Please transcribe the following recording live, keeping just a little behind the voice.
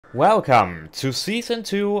Welcome to Season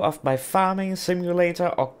 2 of my Farming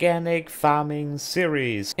Simulator Organic Farming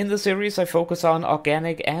series. In the series I focus on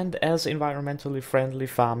organic and as environmentally friendly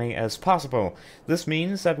farming as possible. This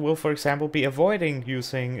means that we'll for example be avoiding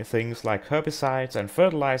using things like herbicides and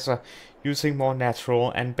fertilizer, using more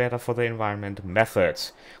natural and better for the environment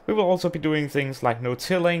methods. We will also be doing things like no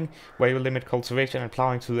tilling, where you limit cultivation and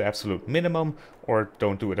plowing to the absolute minimum, or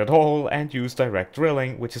don't do it at all and use direct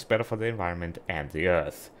drilling, which is better for the environment and the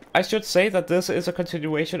earth. I should say that this is a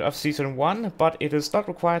continuation of Season 1, but it is not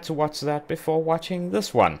required to watch that before watching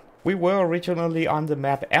this one. We were originally on the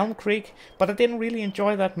map Elm Creek, but I didn't really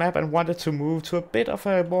enjoy that map and wanted to move to a bit of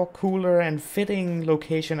a more cooler and fitting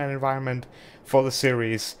location and environment for the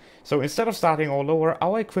series. So instead of starting all over,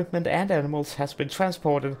 our equipment and animals has been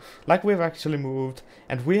transported like we've actually moved,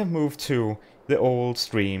 and we have moved to the Old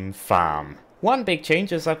Stream Farm. One big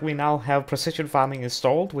change is that we now have precision farming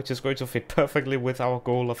installed, which is going to fit perfectly with our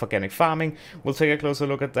goal of organic farming. We'll take a closer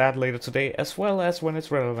look at that later today, as well as when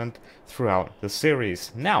it's relevant throughout the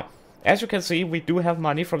series. Now, as you can see, we do have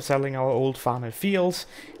money from selling our old farm and fields.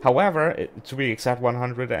 However, to be exact,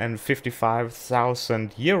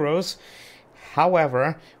 155,000 euros.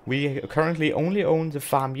 However, we currently only own the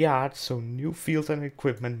farmyard, so new fields and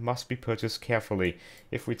equipment must be purchased carefully.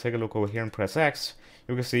 If we take a look over here and press X,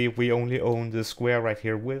 you can see we only own this square right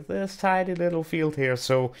here with this tiny little field here,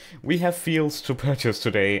 so we have fields to purchase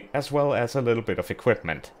today, as well as a little bit of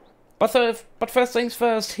equipment. But first things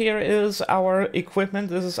first, here is our equipment.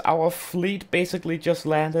 This is our fleet basically just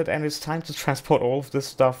landed, and it's time to transport all of this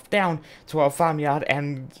stuff down to our farmyard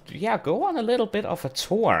and, yeah, go on a little bit of a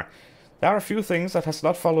tour. There are a few things that has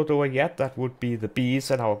not followed over yet. That would be the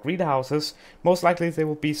bees and our greenhouses. Most likely they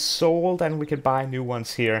will be sold and we can buy new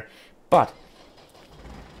ones here. But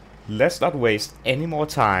let's not waste any more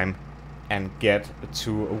time and get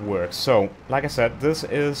to work. So, like I said, this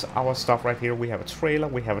is our stuff right here. We have a trailer,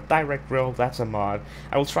 we have a direct drill, that's a mod.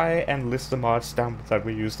 I will try and list the mods down that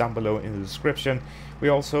we use down below in the description. We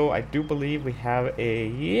also, I do believe we have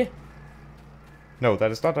a... No,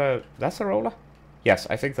 that is not a... That's a roller? Yes,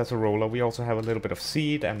 I think that's a roller. We also have a little bit of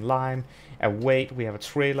seed and lime, a weight. We have a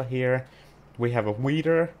trailer here. We have a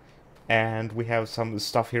weeder, and we have some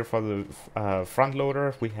stuff here for the front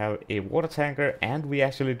loader. We have a water tanker, and we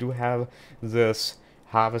actually do have this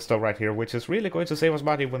harvester right here, which is really going to save us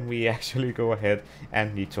money when we actually go ahead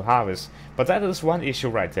and need to harvest. But that is one issue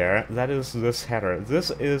right there. That is this header.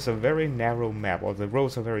 This is a very narrow map, or the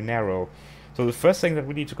roads are very narrow. So the first thing that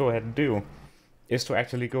we need to go ahead and do is to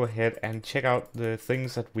actually go ahead and check out the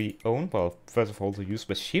things that we own. Well, first of all, the used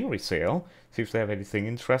machinery sale. See if they have anything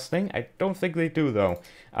interesting. I don't think they do, though.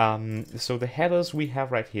 So the headers we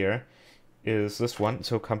have right here is this one.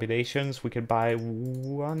 So combinations, we can buy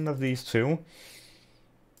one of these two.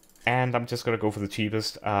 And I'm just gonna go for the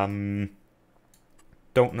cheapest. Don't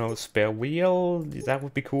know, spare wheel, that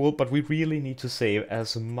would be cool, but we really need to save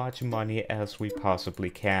as much money as we possibly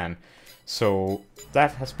can. So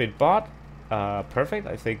that has been bought. Perfect.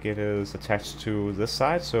 I think it is attached to this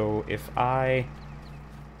side, so if I...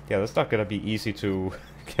 Yeah, that's not gonna be easy to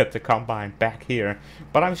get the combine back here,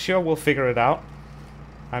 but I'm sure we'll figure it out.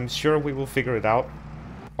 I'm sure we will figure it out.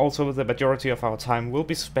 Also, the majority of our time will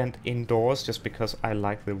be spent indoors, just because I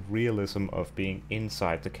like the realism of being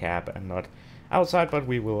inside the cab and not outside, but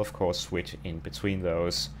we will of course switch in between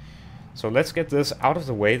those. So let's get this out of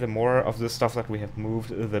the way. The more of the stuff that we have moved,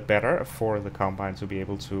 the better for the combine to be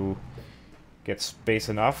able to get space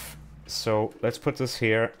enough. So let's put this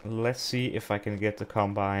here. Let's see if I can get the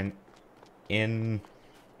combine in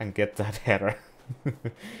and get that header.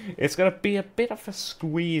 It's gonna be a bit of a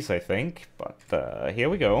squeeze, I think, but here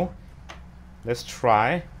we go. Let's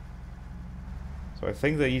try. So I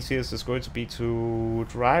think the easiest is going to be to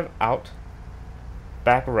drive out,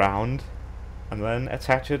 back around, and then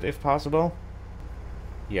attach it if possible.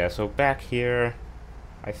 Yeah, so back here,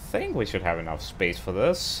 I think we should have enough space for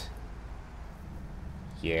this.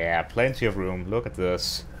 Yeah, plenty of room. Look at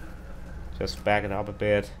this. Just back it up a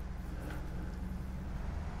bit.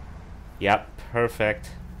 Yep,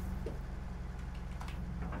 perfect.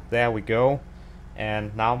 There we go.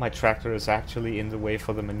 And now my tractor is actually in the way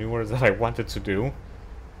for the manure that I wanted to do.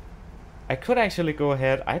 I could actually go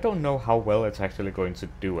ahead. I don't know how well it's actually going to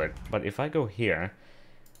do it, but if I go here,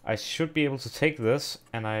 I should be able to take this,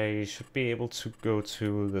 and I should be able to go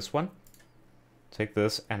to this one. Take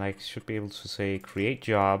this, and I should be able to say create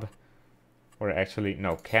job, or actually,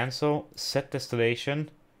 no, cancel, set destination,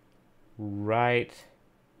 right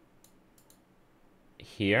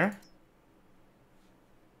here.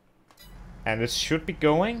 And it should be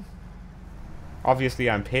going. Obviously,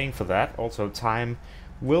 I'm paying for that. Also, time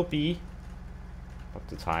will be But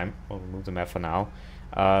the time, we'll remove the map for now.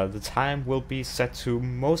 The time will be set to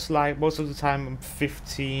most of the time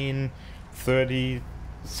 15, 30,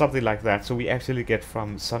 something like that. So we actually get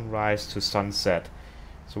from sunrise to sunset.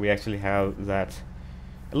 So we actually have that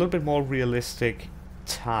a little bit more realistic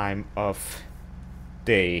time of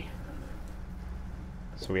day.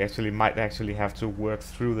 So we actually might have to work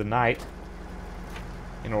through the night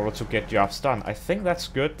in order to get jobs done. I think that's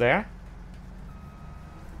good there.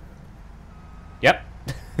 Yep.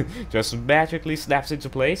 Just magically snaps into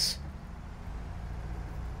place.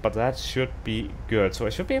 But that should be good. So I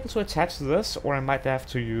should be able to attach this, or I might have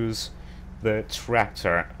to use the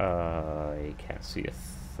tractor. I can't see a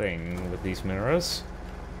thing with these mirrors.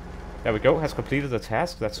 There we go, has completed the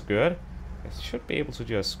task, that's good. I should be able to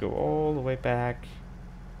just go all the way back.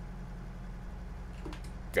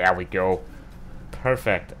 There we go.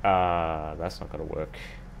 Perfect. That's not gonna work.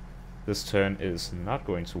 This turn is not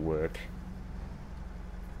going to work.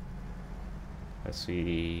 Let's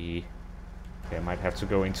see. Okay, I might have to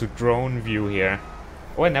go into drone view here.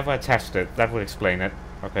 Oh, I never attached it. That would explain it.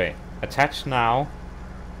 Okay, attach now.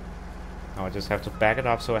 Now I just have to back it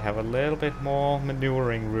up so I have a little bit more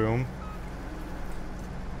maneuvering room.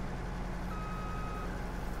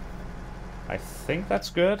 I think that's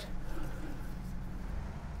good.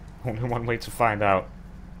 Only one way to find out.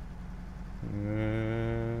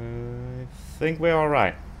 I think we're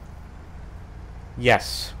alright.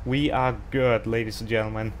 Yes, we are good, ladies and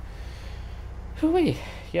gentlemen. Hooey.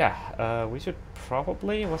 Yeah, we should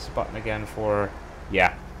probably... What's the button again for...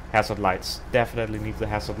 Yeah, hazard lights. Definitely need the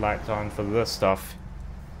hazard lights on for this stuff.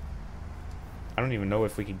 I don't even know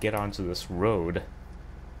if we can get onto this road.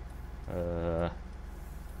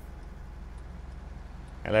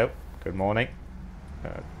 Hello, good morning.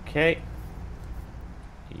 Okay.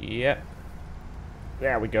 Yep.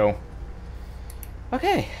 There we go.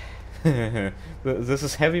 Okay. This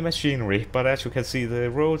is heavy machinery, but as you can see, the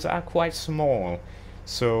roads are quite small.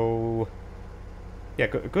 So, yeah,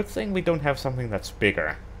 good thing we don't have something that's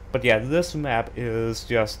bigger. But yeah, this map is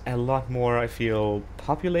just a lot more, I feel,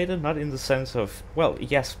 populated, not in the sense of, well,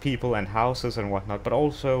 yes, people and houses and whatnot, but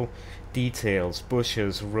also details,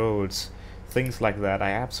 bushes, roads, things like that. I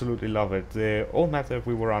absolutely love it. The old map that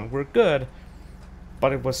we were on were good,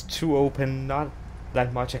 but it was too open, not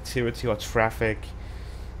that much activity or traffic.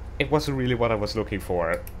 It wasn't really what I was looking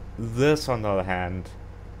for. This, on the other hand,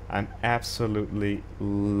 I'm absolutely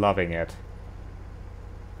loving it.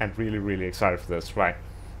 And really, really excited for this. Right.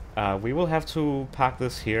 We will have to park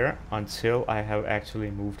this here until I have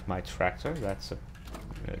actually moved my tractor. That's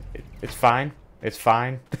it's fine. It's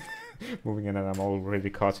fine. Moving in and I'm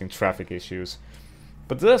already causing traffic issues.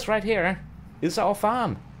 But this right here is our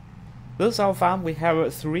farm. This is our farm. We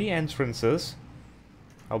have 3 entrances.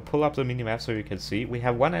 I'll pull up the minimap so you can see. We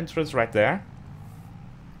have 1 entrance right there.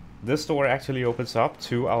 This door actually opens up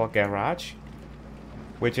to our garage,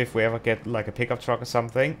 which if we ever get like a pickup truck or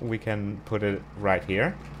something, we can put it right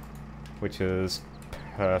here, which is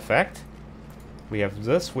perfect. We have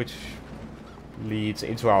this, which leads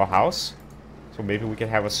into our house. So maybe we can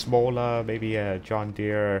have a smaller, maybe a John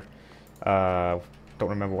Deere, don't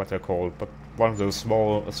remember what they're called, but one of those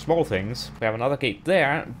small things. We have another gate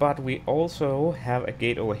there, but we also have a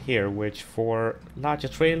gate over here, which for larger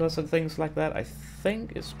trailers and things like that, I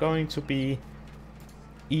think is going to be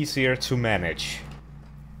easier to manage.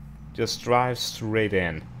 Just drive straight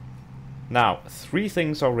in. Now, 3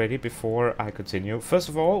 things already before I continue. First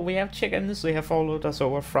of all, we have chickens. They have followed us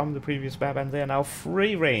over from the previous map, and they are now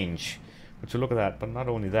free range. Would you look at that? But not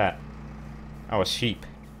only that, our sheep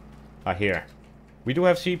are here. We do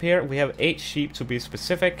have sheep here. We have 8 sheep to be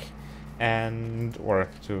specific, and or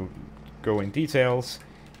to go in details.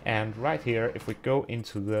 And right here, if we go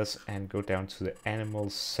into this and go down to the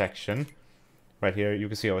animals section, right here you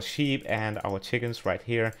can see our sheep and our chickens right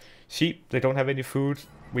here. Sheep, they don't have any food.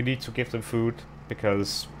 We need to give them food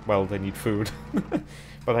because, well, they need food.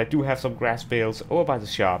 But I do have some grass bales over by the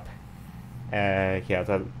shop.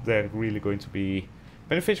 Yeah, they're really going to be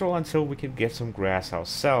beneficial until we can get some grass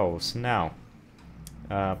ourselves. Now,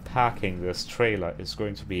 parking this trailer is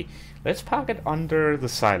going to be... Let's park it under the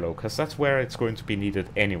silo, because that's where it's going to be needed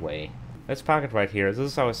anyway. Let's park it right here.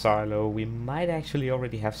 This is our silo. We might actually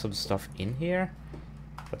already have some stuff in here.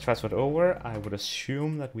 Let's transfer it over. I would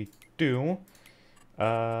assume that we do.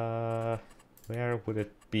 Where would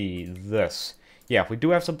it be? This. Yeah, we do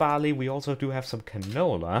have some barley. We also do have some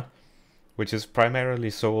canola, which is primarily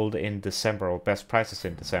sold in December, or best prices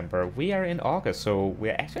in December. We are in August, so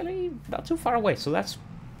we're actually not too far away, so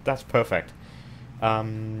that's perfect.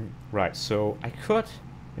 Right, so I could,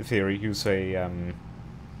 in theory, use a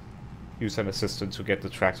use an assistant to get the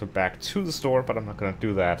tractor back to the store, but I'm not gonna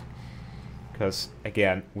do that. Because,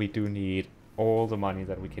 again, we do need all the money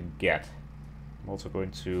that we can get. I'm also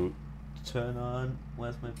going to turn on...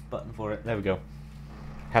 Where's my button for it? There we go.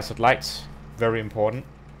 Hazard lights. Very important.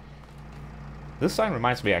 This sign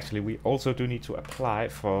reminds me, actually, we also do need to apply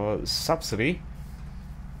for subsidy.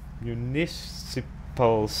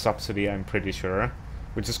 Municipal subsidy, I'm pretty sure.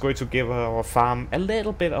 Which is going to give our farm a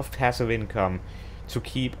little bit of passive income to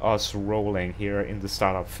keep us rolling here in the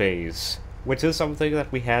startup phase. Which is something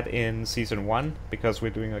that we had in Season 1, because we're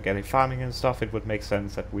doing organic farming and stuff. It would make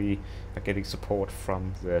sense that we are getting support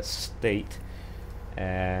from the state.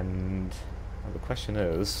 And well, the question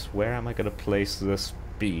is, where am I going to place this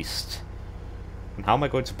beast? And how am I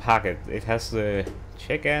going to park it? It has the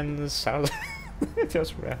chickens. It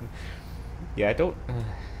just ran. Yeah,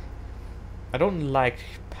 I don't like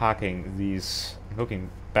parking these, looking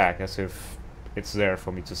back as if it's there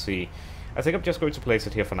for me to see. I think I'm just going to place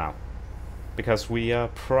it here for now. Because we are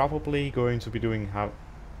probably going to be doing how...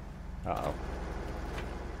 Uh-oh.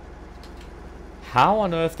 How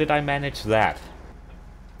on earth did I manage that?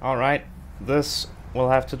 Alright, this will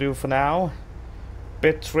have to do for now.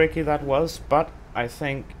 Bit tricky that was, but I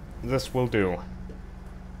think this will do.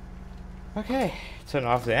 Okay, turn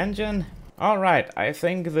off the engine. Alright, I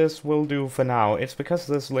think this will do for now. It's because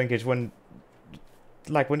this linkage, when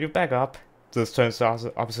you back up, this turns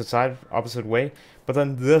the opposite way, but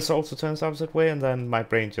then this also turns the opposite way, and then my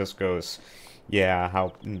brain just goes, yeah,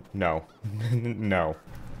 how, no, no.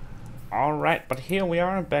 Alright, but here we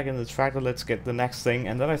are, back in the tractor. Let's get the next thing,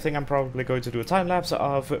 and then I think I'm probably going to do a time-lapse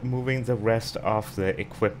of moving the rest of the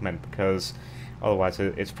equipment, because otherwise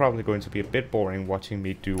it's probably going to be a bit boring watching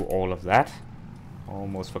me do all of that.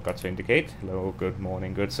 Almost forgot to indicate. Hello, good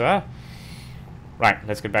morning, good sir. Right,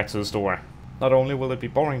 let's get back to the store. Not only will it be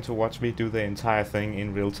boring to watch me do the entire thing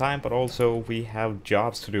in real time, but also we have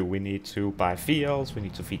jobs to do. We need to buy fields, we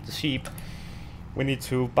need to feed the sheep, we need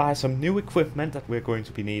to buy some new equipment that we're going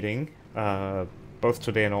to be needing, both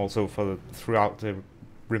today and also for throughout the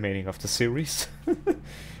remaining of the series.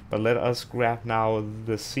 But let us grab now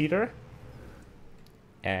the seeder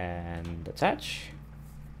and attach.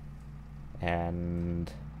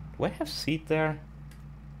 And do I have seed there?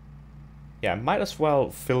 Yeah, might as well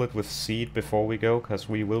fill it with seed before we go, because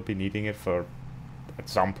we will be needing it for at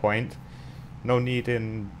some point. No need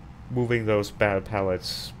in moving those bad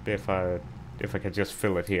pallets if I can just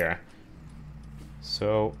fill it here.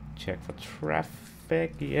 So check for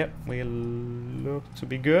traffic. Yep, we look to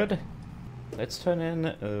be good. Let's turn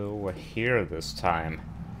in over here this time.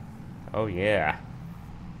 Oh yeah.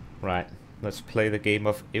 Right, let's play the game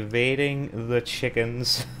of evading the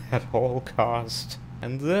chickens at all cost.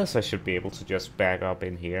 And this I should be able to just back up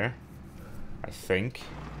in here, I think.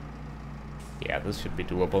 Yeah, this should be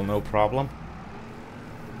doable, no problem.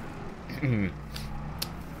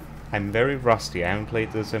 I'm very rusty, I haven't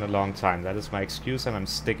played this in a long time. That is my excuse and I'm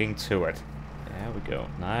sticking to it. There we go,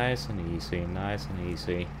 nice and easy, nice and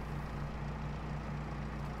easy.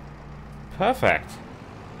 Perfect!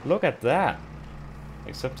 Look at that!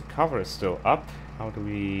 Except the cover is still up. How do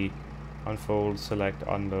we unfold, select,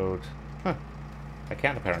 unload? Huh. I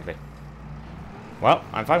can't apparently. Well,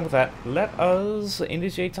 I'm fine with that. Let us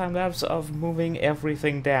initiate time-lapse of moving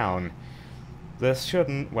everything down. This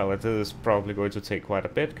shouldn't... well, it is probably going to take quite a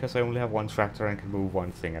bit, because I only have one tractor and can move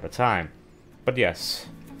one thing at a time. But yes,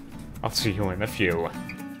 I'll see you in a few.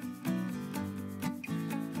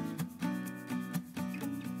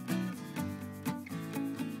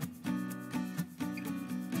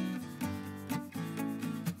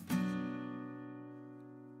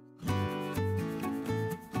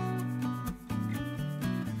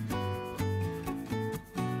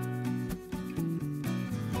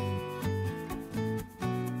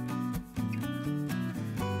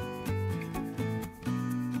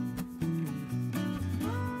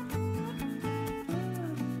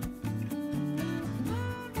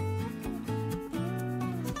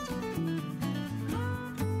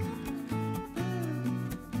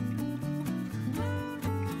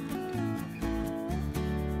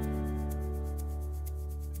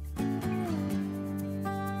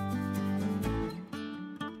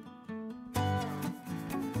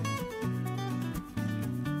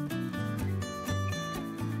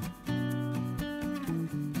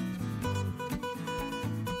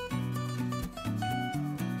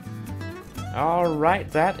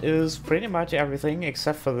 Alright, that is pretty much everything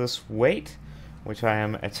except for this weight, which I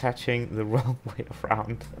am attaching the wrong way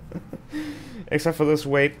around. Except for this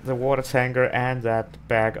weight, the water tanker, and that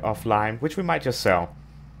bag of lime, which we might just sell.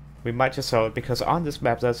 We might just sell it because on this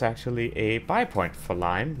map there's actually a buy point for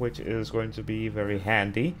lime, which is going to be very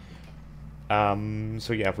handy.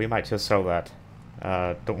 So yeah, we might just sell that.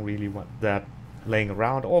 Don't really want that laying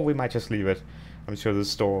around, or we might just leave it. I'm sure the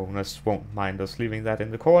store owners won't mind us leaving that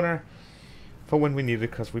in the corner for when we need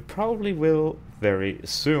it, because we probably will very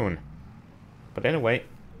soon. But anyway,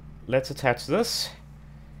 let's attach this.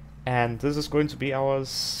 And this is going to be our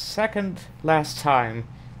second last time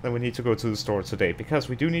that we need to go to the store today, because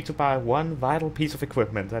we do need to buy one vital piece of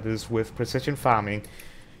equipment that is with precision farming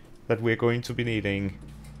that we're going to be needing,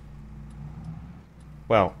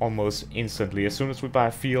 well, almost instantly. As soon as we buy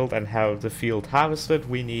a field and have the field harvested,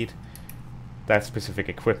 we need that specific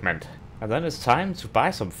equipment. And then it's time to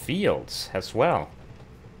buy some fields as well.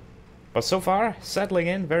 But so far, settling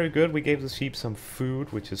in very good. We gave the sheep some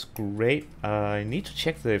food, which is great. I need to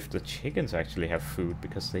check if the chickens actually have food,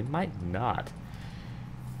 because they might not,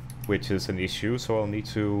 which is an issue. So I'll need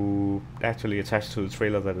to actually attach to the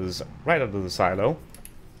trailer that is right under the silo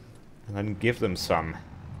and then give them some,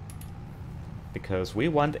 because we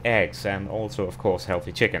want eggs and also, of course,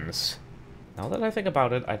 healthy chickens. Now that I think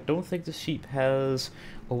about it, I don't think the sheep has...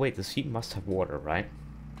 Oh wait, the sheep must have water, right?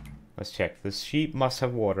 Let's check. The sheep must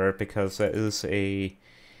have water, because there is a...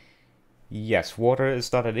 Yes, water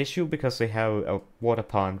is not an issue because they have a water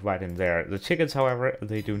pond right in there. The chickens, however,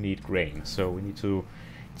 they do need grain, so we need to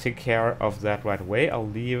take care of that right away. I'll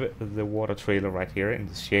leave the water trailer right here in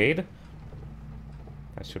the shade.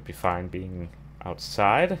 That should be fine being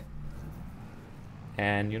outside.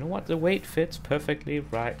 And you know what? The weight fits perfectly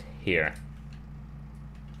right here.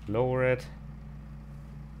 Lower it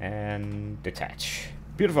and detach.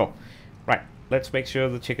 Beautiful. Right, let's make sure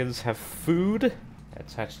the chickens have food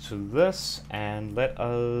attached to this, and let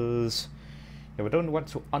us... Yeah, we don't want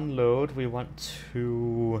to unload, we want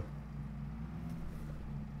to...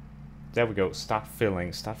 There we go, start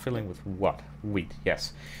filling. Start filling with what? Wheat,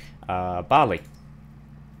 yes. Barley.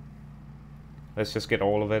 Let's just get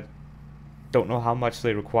all of it. Don't know how much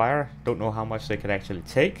they require, don't know how much they could actually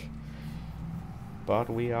take, but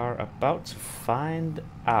we are about to find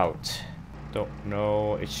out. Don't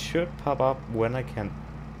know, it should pop up when I can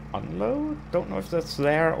unload. Don't know if that's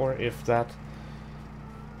there or if that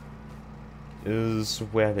is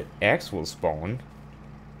where the eggs will spawn.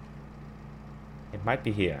 It might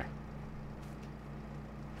be here.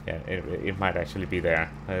 Yeah, it might actually be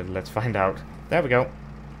there. Let's find out. There we go.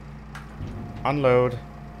 Unload.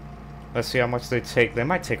 Let's see how much they take. They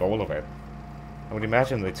might take all of it. I would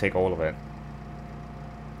imagine they take all of it.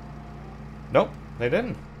 Nope, they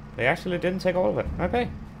didn't. They actually didn't take all of it. Okay.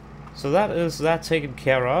 So that is that taken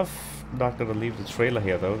care of. Not gonna leave the trailer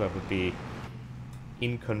here though. That would be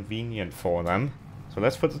inconvenient for them. So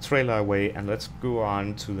let's put the trailer away and let's go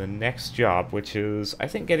on to the next job, which is, I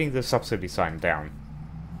think, getting the subsidy sign down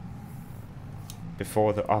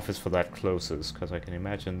before the office for that closes, because I can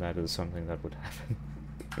imagine that is something that would happen.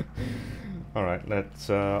 Alright, let's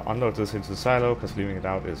unload this into the silo, because leaving it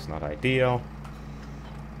out is not ideal.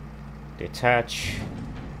 Detach.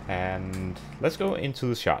 And let's go into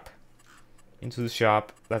the shop. Into the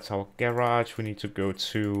shop, that's our garage. We need to go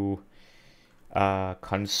to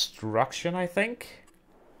construction, I think.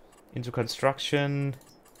 Into construction.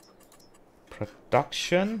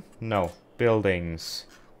 Production? No, buildings.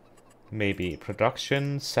 Maybe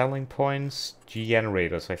production, selling points,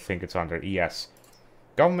 generators, I think it's under. Yes.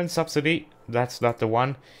 Government subsidy, that's not the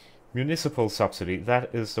one. Municipal subsidy,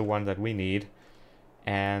 that is the one that we need.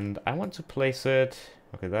 And I want to place it...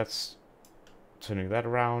 Okay, that's turning that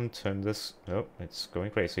around. Turn this... Oh, it's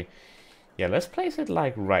going crazy. Yeah, let's place it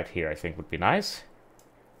like right here, I think would be nice.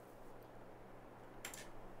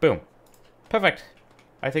 Boom. Perfect.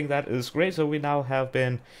 I think that is great. So we now have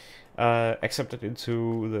been accepted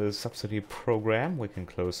into the subsidy program. We can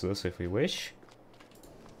close this if we wish.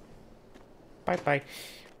 Bye-bye.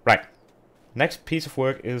 Right. Next piece of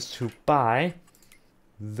work is to buy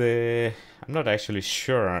the... I'm not actually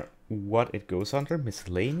sure what it goes under.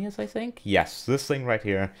 Miscellaneous, I think? Yes, this thing right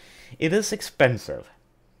here. It is expensive,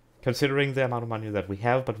 considering the amount of money that we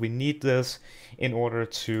have, but we need this in order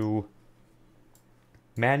to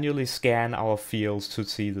manually scan our fields to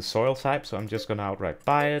see the soil type. So I'm just going to outright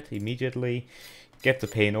buy it immediately, get the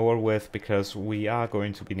pain over with, because we are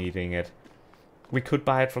going to be needing it. We could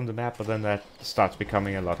buy it from the map, but then that starts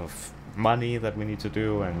becoming a lot of money that we need to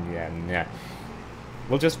do, and yeah.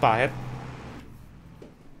 We'll just buy it.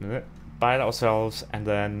 Buy it ourselves, and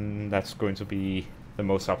then that's going to be the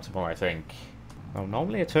most optimal, I think. Well,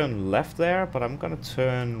 normally I turn left there, but I'm gonna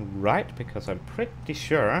turn right, because I'm pretty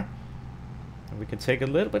sure we can take a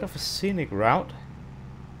little bit of a scenic route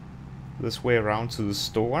this way around to the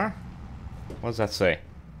store. What does that say?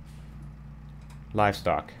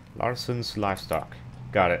 Livestock. Larson's Livestock.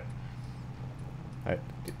 Got it.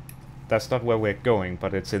 that's not where we're going,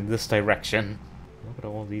 but it's in this direction. Look at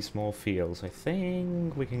all these small fields. I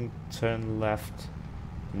think we can turn left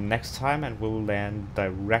next time and we'll land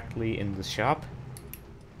directly in the shop.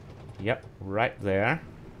 Yep, right there.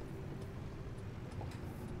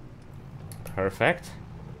 Perfect.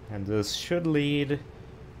 And this should lead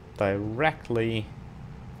directly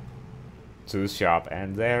to the shop.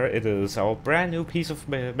 And there it is, our brand new piece of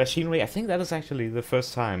machinery. I think that is actually the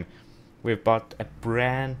first time we've bought a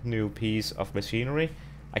brand new piece of machinery.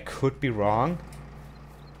 I could be wrong.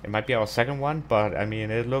 It might be our second one, but I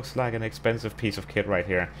mean, it looks like an expensive piece of kit right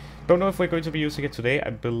here. Don't know if we're going to be using it today.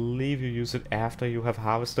 I believe you use it after you have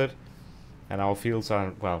harvested. And our fields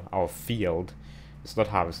are, well, our field is not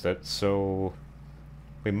harvested, so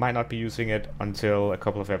we might not be using it until a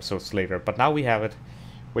couple of episodes later. But now we have it,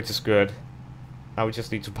 which is good. Now we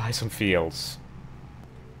just need to buy some fields.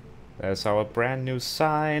 There's our brand new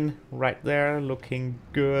sign right there, looking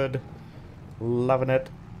good. Loving it.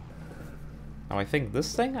 Now I think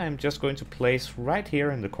this thing I'm just going to place right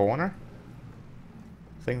here in the corner.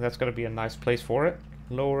 I think that's going to be a nice place for it.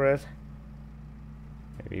 Lower it.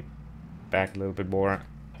 Maybe back a little bit more.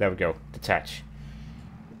 There we go. Detach.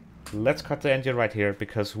 Let's cut the engine right here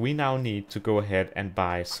because we now need to go ahead and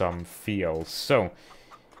buy some fields. So,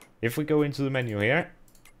 if we go into the menu here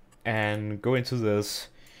and go into this,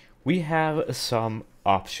 we have some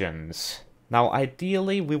options. Now,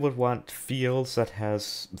 ideally, we would want fields that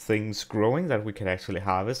has things growing that we can actually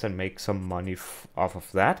harvest and make some money off of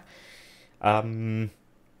that. But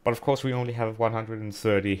of course, we only have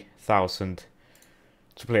 130,000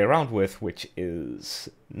 to play around with, which is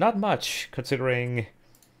not much considering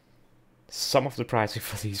some of the pricing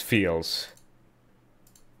for these fields.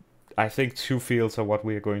 I think 2 fields are what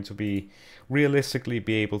we are going to be realistically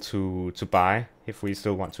be able to buy if we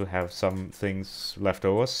still want to have some things left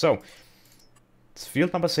over. So, it's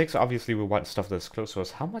field number 6. Obviously, we want stuff that's close to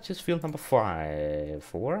us. How much is field number 5?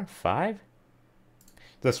 4? 5?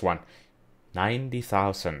 This one.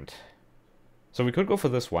 90,000. So we could go for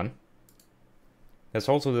this one. There's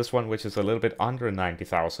also this one, which is a little bit under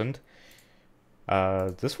 90,000.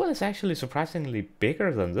 This one is actually surprisingly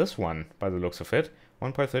bigger than this one, by the looks of it.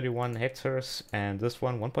 1.31 hectares, and this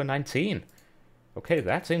one 1.19. Okay,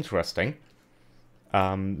 that's interesting.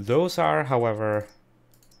 Those are, however...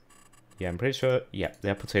 Yeah, I'm pretty sure, yeah,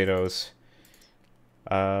 they're potatoes.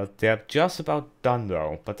 They're just about done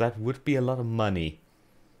though, but that would be a lot of money.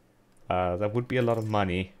 That would be a lot of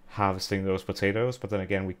money harvesting those potatoes, but then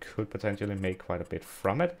again, we could potentially make quite a bit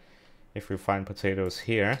from it if we find potatoes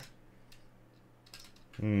here.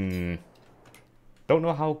 Don't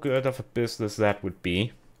know how good of a business that would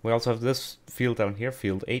be. We also have this field down here,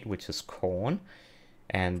 field 8, which is corn,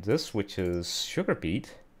 and this, which is sugar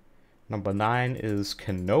beet. Number 9 is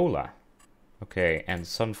canola. Okay, and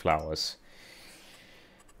sunflowers.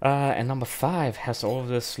 And number 5 has all of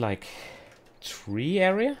this, like, tree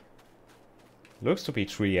area? Looks to be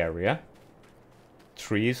tree area.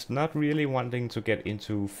 Trees, not really wanting to get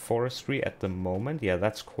into forestry at the moment. Yeah,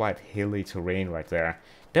 that's quite hilly terrain right there.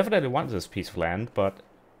 Definitely want this piece of land, but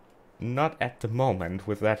not at the moment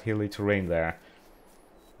with that hilly terrain there.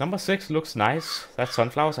 Number 6 looks nice. That's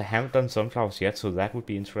sunflowers. I haven't done sunflowers yet, so that would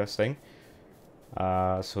be interesting.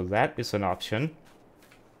 So that is an option.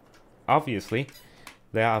 Obviously,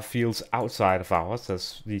 there are fields outside of ours.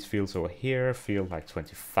 There's these fields over here, field like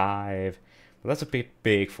 25. But that's a bit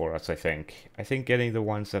big for us, I think. I think getting the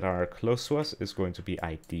ones that are close to us is going to be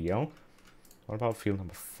ideal. What about field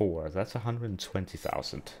number 4? That's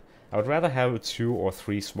 120,000. I would rather have 2 or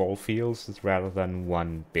 3 small fields rather than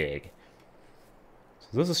one big.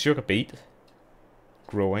 So this is sugar beet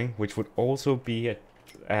growing, which would also be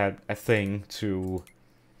a thing to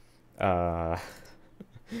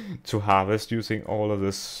to harvest using all of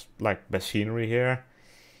this like machinery here.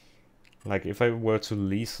 Like if I were to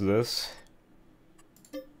lease this,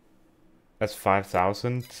 that's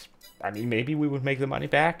 5,000. I mean, maybe we would make the money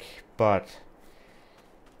back, but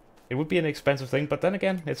it would be an expensive thing. But then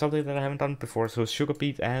again, it's something that I haven't done before. So sugar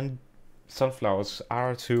beet and sunflowers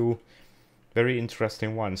are 2 very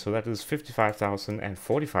interesting ones. So that is 55,000 and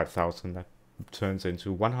 45,000. That turns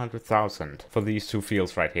into 100,000 for these 2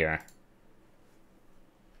 fields right here.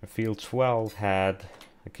 Field 12 had,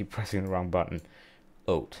 I keep pressing the wrong button,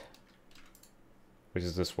 oat, which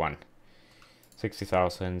is this one.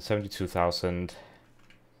 60,000, 72,000.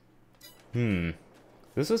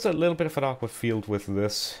 This is a little bit of an awkward field with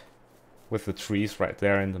this, with the trees right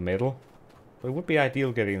there in the middle. But it would be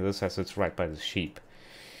ideal getting this as it's right by the sheep.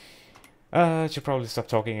 Should probably stop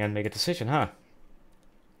talking and make a decision, huh?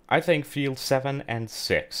 I think field 7 and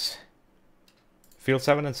 6. Field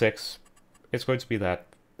 7 and 6, it's going to be that.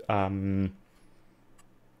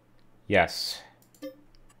 Yes.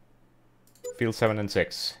 Field 7 and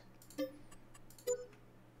 6.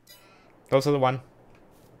 Those are the one.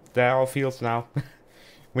 They're our fields now.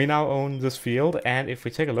 We now own this field, and if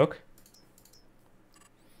we take a look,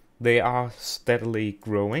 they are steadily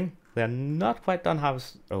growing. They're not quite done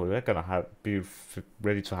harvest. Oh, they're gonna be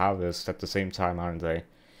ready to harvest at the same time, aren't they?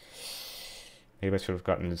 Maybe I should have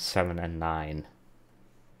gotten 7 and 9.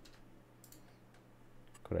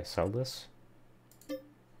 Could I sell this?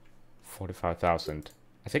 45,000.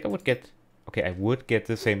 I think I would get... Okay, I would get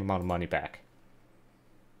the same amount of money back.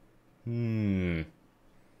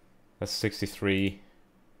 That's 63.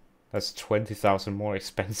 That's 20,000 more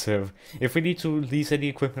expensive. If we need to lease any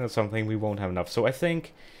equipment or something, we won't have enough. So I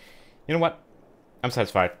think... You know what? I'm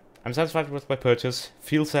satisfied. I'm satisfied with my purchase.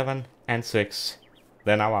 Field 7 and 6.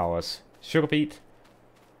 They're now ours. Sugar beet.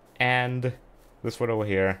 And this one over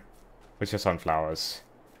here, which are sunflowers.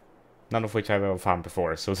 None of which I've ever farmed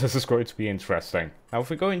before, so this is going to be interesting. Now if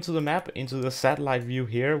we go into the map, into the satellite view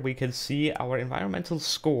here, we can see our environmental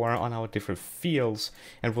score on our different fields,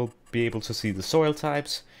 and we'll be able to see the soil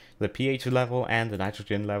types, the pH level, and the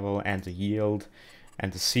nitrogen level, and the yield,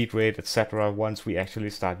 and the seed rate, etc. once we actually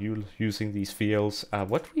start using these fields.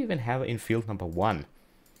 What do we even have in field number 1?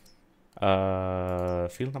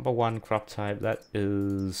 Field number 1 crop type, that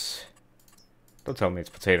is... Don't tell me it's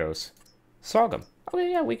potatoes. Sorghum.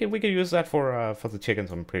 Okay, yeah, we can use that for the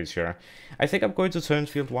chickens, I'm pretty sure. I think I'm going to turn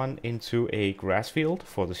field 1 into a grass field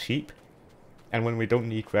for the sheep. And when we don't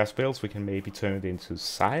need grass fields, we can maybe turn it into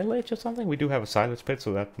silage or something. We do have a silage pit,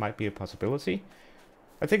 so that might be a possibility.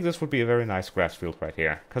 I think this would be a very nice grass field right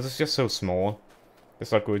here, because it's just so small.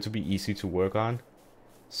 It's not going to be easy to work on.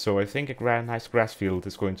 So I think a nice grass field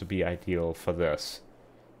is going to be ideal for this.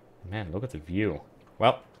 Man, look at the view.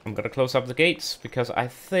 Well, I'm gonna close up the gates, because I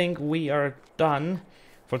think we are done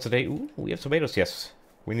for today. Ooh, we have tomatoes, yes.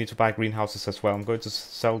 We need to buy greenhouses as well. I'm going to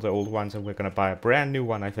sell the old ones, and we're gonna buy a brand new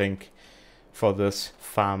one, I think, for this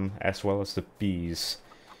farm, as well as the bees.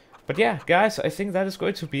 But yeah, guys, I think that is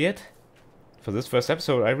going to be it for this first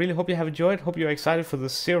episode. I really hope you have enjoyed. Hope you're excited for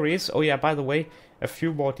this series. Oh yeah, by the way, a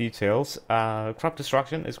few more details. Crop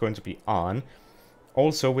destruction is going to be on.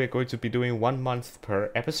 Also, we're going to be doing 1 month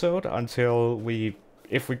per episode until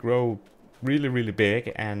if we grow really, really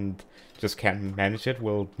big and just can't manage it,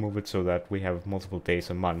 we'll move it so that we have multiple days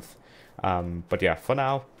a month. But yeah, for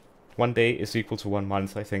now, 1 day is equal to 1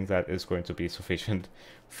 month. I think that is going to be sufficient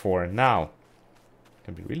for now.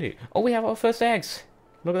 Can be really... Oh, we have our first eggs!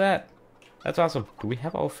 Look at that! That's awesome. Do we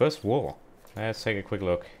have our first wool? Let's take a quick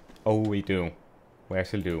look. Oh, we do. We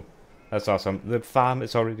actually do. That's awesome. The farm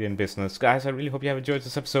is already in business. Guys, I really hope you have enjoyed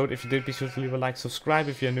this episode. If you did, be sure to leave a like, subscribe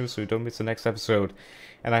if you're new so you don't miss the next episode.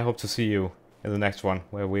 And I hope to see you in the next one,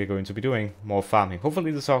 where we're going to be doing more farming.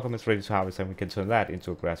 Hopefully the sorghum is ready to harvest and we can turn that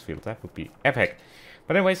into a grass field. That would be epic.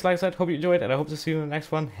 But anyways, like I said, hope you enjoyed, and I hope to see you in the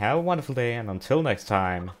next one. Have a wonderful day, and until next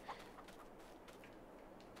time,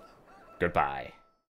 goodbye.